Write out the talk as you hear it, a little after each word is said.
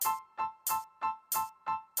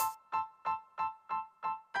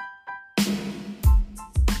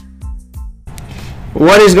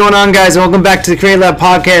What is going on, guys? Welcome back to the Create Lab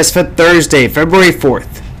podcast for Thursday, February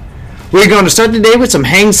 4th. We're going to start the day with some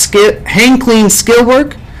hang clean skill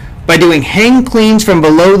work by doing hang cleans from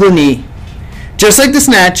below the knee. Just like the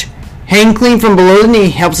snatch, hang clean from below the knee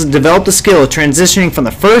helps us develop the skill of transitioning from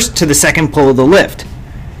the first to the second pull of the lift.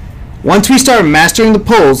 Once we start mastering the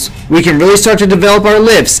pulls, we can really start to develop our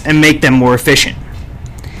lifts and make them more efficient.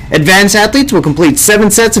 Advanced athletes will complete 7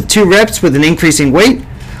 sets of 2 reps with an increasing weight,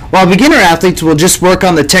 while beginner athletes will just work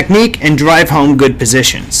on the technique and drive home good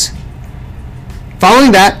positions.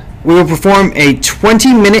 Following that, we will perform a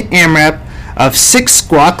 20-minute AMRAP of 6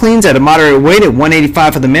 squat cleans at a moderate weight at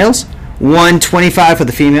 185 for the males, 125 for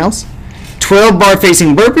the females, 12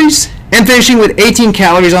 bar-facing burpees, and finishing with 18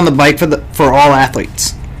 calories on the bike for all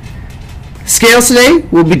athletes. Scales today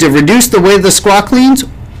will be to reduce the weight of the squat cleans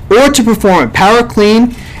or to perform a power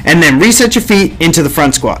clean and then reset your feet into the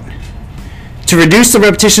front squat, to reduce the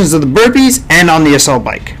repetitions of the burpees and on the assault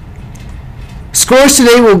bike. Scores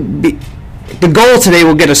today the goal today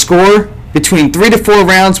will get a score between 3 to 4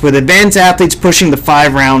 rounds, with advanced athletes pushing the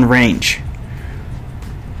 5-round range.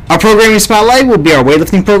 Our programming spotlight will be our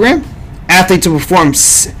weightlifting program. Athletes will perform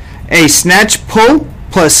a snatch pull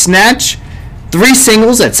plus snatch, 3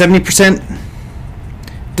 singles at 70%,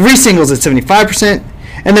 3 singles at 75%,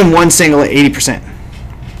 and then 1 single at 80%.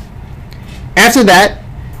 After that,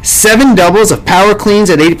 7 doubles of power cleans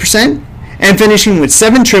at 80%, and finishing with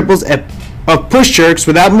 7 triples of push jerks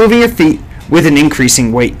without moving your feet with an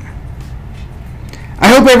increasing weight. I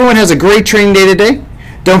hope everyone has a great training day today.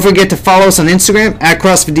 Don't forget to follow us on Instagram at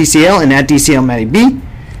CrossFitDCL and at DCLMattyB.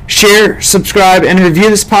 Share, subscribe, and review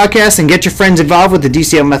this podcast and get your friends involved with the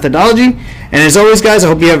DCL methodology. And as always, guys, I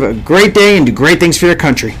hope you have a great day and do great things for your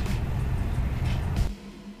country.